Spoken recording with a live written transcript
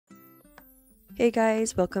Hey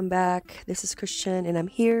guys, welcome back. This is Christian and I'm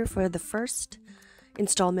here for the first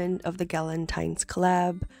installment of the Valentines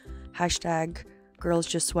collab. Hashtag girls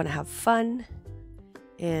just want to have fun.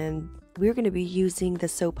 And we're going to be using the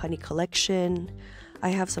Soap Honey collection. I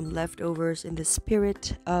have some leftovers in the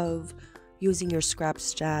spirit of using your scrap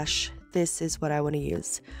stash. This is what I want to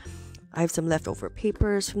use. I have some leftover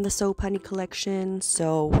papers from the Soap Honey collection,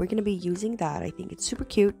 so we're going to be using that. I think it's super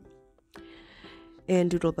cute. And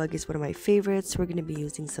Doodlebug is one of my favorites. We're going to be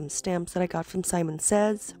using some stamps that I got from Simon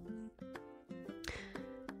Says.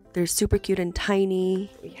 They're super cute and tiny.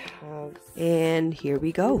 We have, and here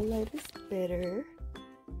we go. Light is better.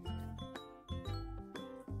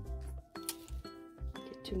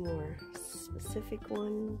 Get two more specific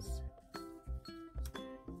ones.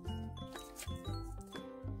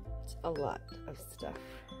 It's a lot of stuff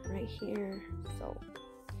right here. So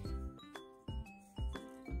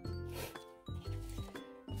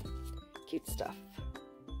cute stuff.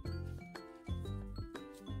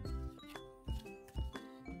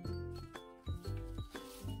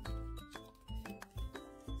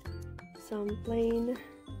 Some plain,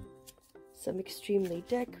 some extremely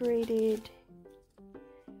decorated,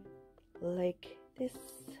 like this.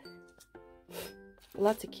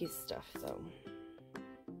 Lots of cute stuff though.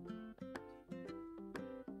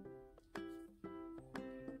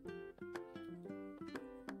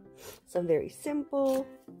 Some very simple.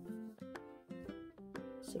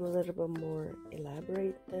 Some a little bit more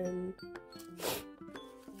elaborate than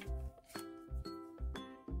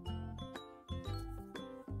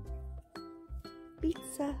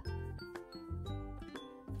pizza,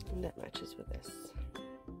 and that matches with this.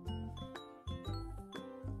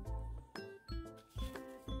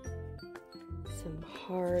 Some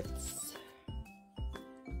hearts.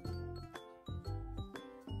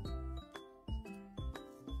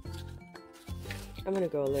 I'm gonna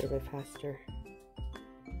go a little bit faster.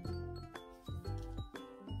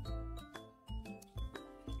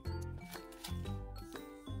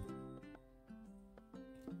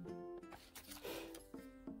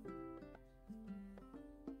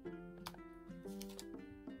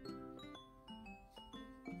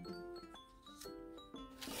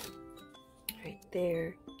 Right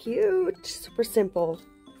there. Cute. Super simple.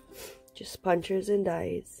 Just punchers and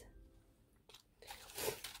dies.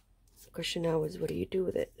 The question now is, what do you do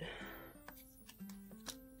with it?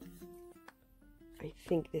 I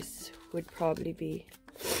think this would probably be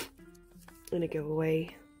in a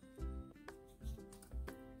giveaway.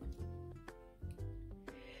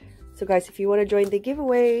 So guys, if you want to join the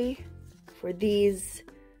giveaway for these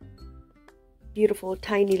beautiful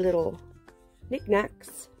tiny little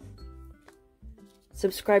knickknacks,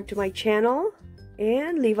 subscribe to my channel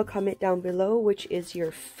and leave a comment down below which is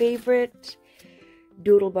your favorite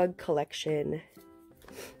Doodlebug collection.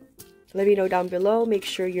 Let me know down below. Make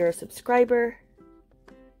sure you're a subscriber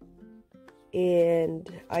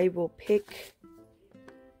and I will pick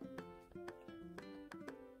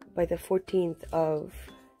by the 14th of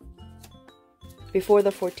before the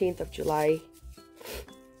 14th of July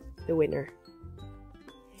the winner,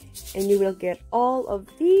 and you will get all of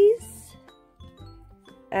these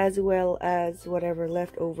as well as whatever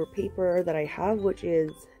leftover paper that I have, which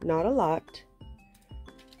is not a lot,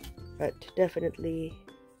 but definitely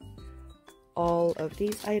all of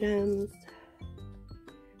these items.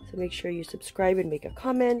 So make sure you subscribe and make a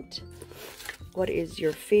comment. What is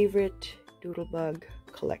your favorite Doodlebug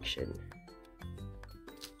collection?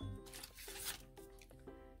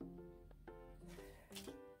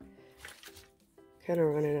 Kind of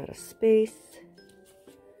running out of space.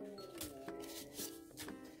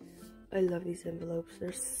 I love these envelopes.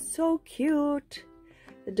 They're so cute.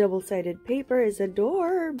 The double-sided paper is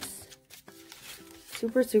adorbs.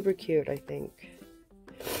 Super, super cute, I think.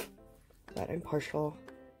 But I'm partial.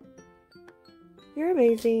 You're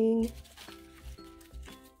amazing.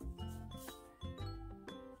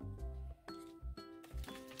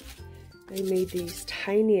 I made these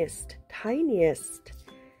tiniest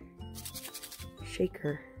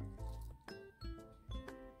shaker.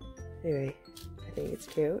 Anyway, I think it's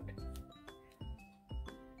cute.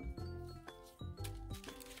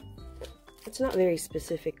 It's not very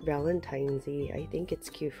specific Valentine's-y. I think it's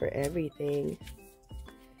cute for everything.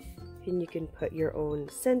 And you can put your own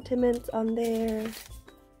sentiments on there.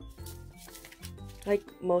 Like,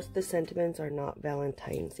 most of the sentiments are not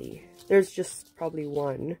Valentine's-y. There's just probably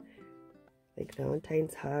one. Like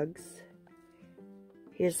Valentine's hugs.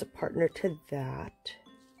 Here's a partner to that.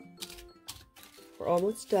 We're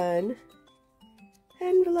almost done.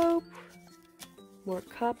 Envelope. More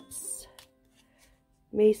cups.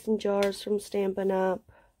 Mason jars from Stampin'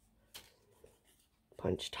 Up.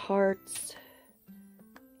 Punched hearts.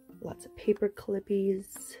 Lots of paper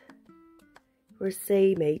clippies. We're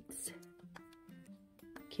say mates.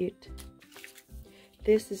 Cute.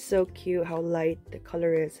 This is so cute how light the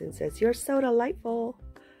color is, and says, "You're so delightful."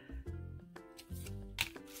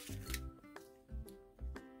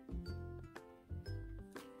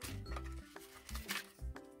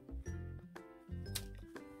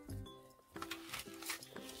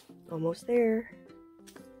 Almost there.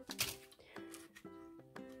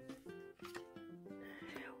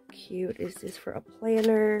 How cute is this for a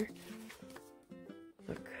planner?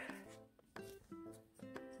 Look.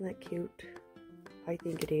 Isn't that cute? I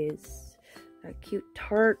think it is. That cute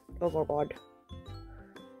tart. Oh my god.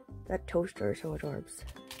 That toaster is so adorbs.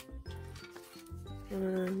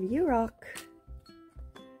 You rock.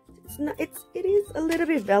 It's not, it is a little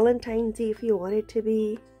bit Valentine's-y if you want it to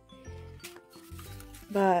be.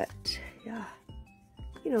 But yeah,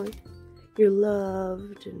 you know, you're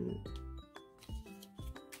loved and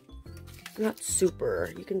not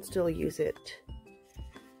super. You can still use it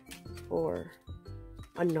for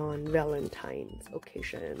a non-Valentine's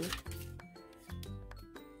occasion.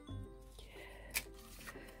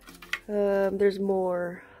 There's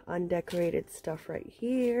more undecorated stuff right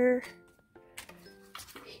here.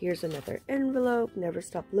 Here's another envelope. Never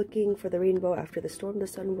stop looking for the rainbow. After the storm, the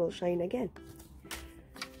sun will shine again.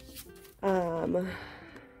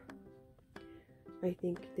 I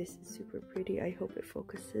think this is super pretty. I hope it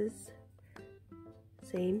focuses.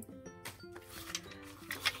 Same.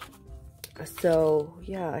 So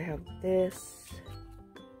yeah, I have this.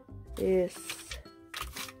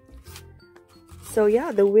 So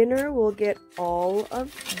yeah, the winner will get all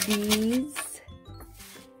of these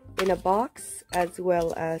in a box, as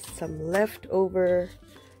well as some leftover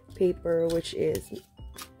paper, which is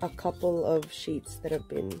a couple of sheets that have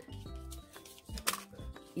been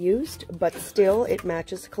used, but still it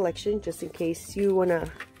matches the collection, just in case you want to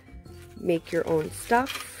make your own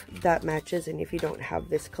stuff that matches, and if you don't have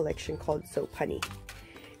this collection called Soap Honey.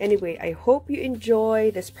 Anyway, I hope you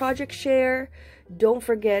enjoy this project share. Don't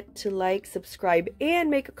forget to like, subscribe, and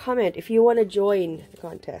make a comment if you want to join the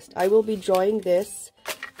contest. I will be joining this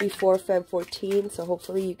before Feb 14, so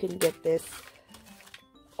hopefully you can get this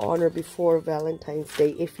on or before Valentine's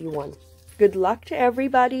Day if you want. Good luck to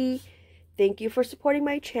everybody. Thank you for supporting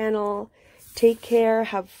my channel. Take care,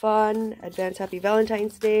 have fun, advance happy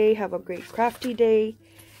Valentine's Day, have a great crafty day.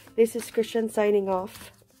 This is Christian signing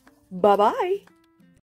off. Bye-bye.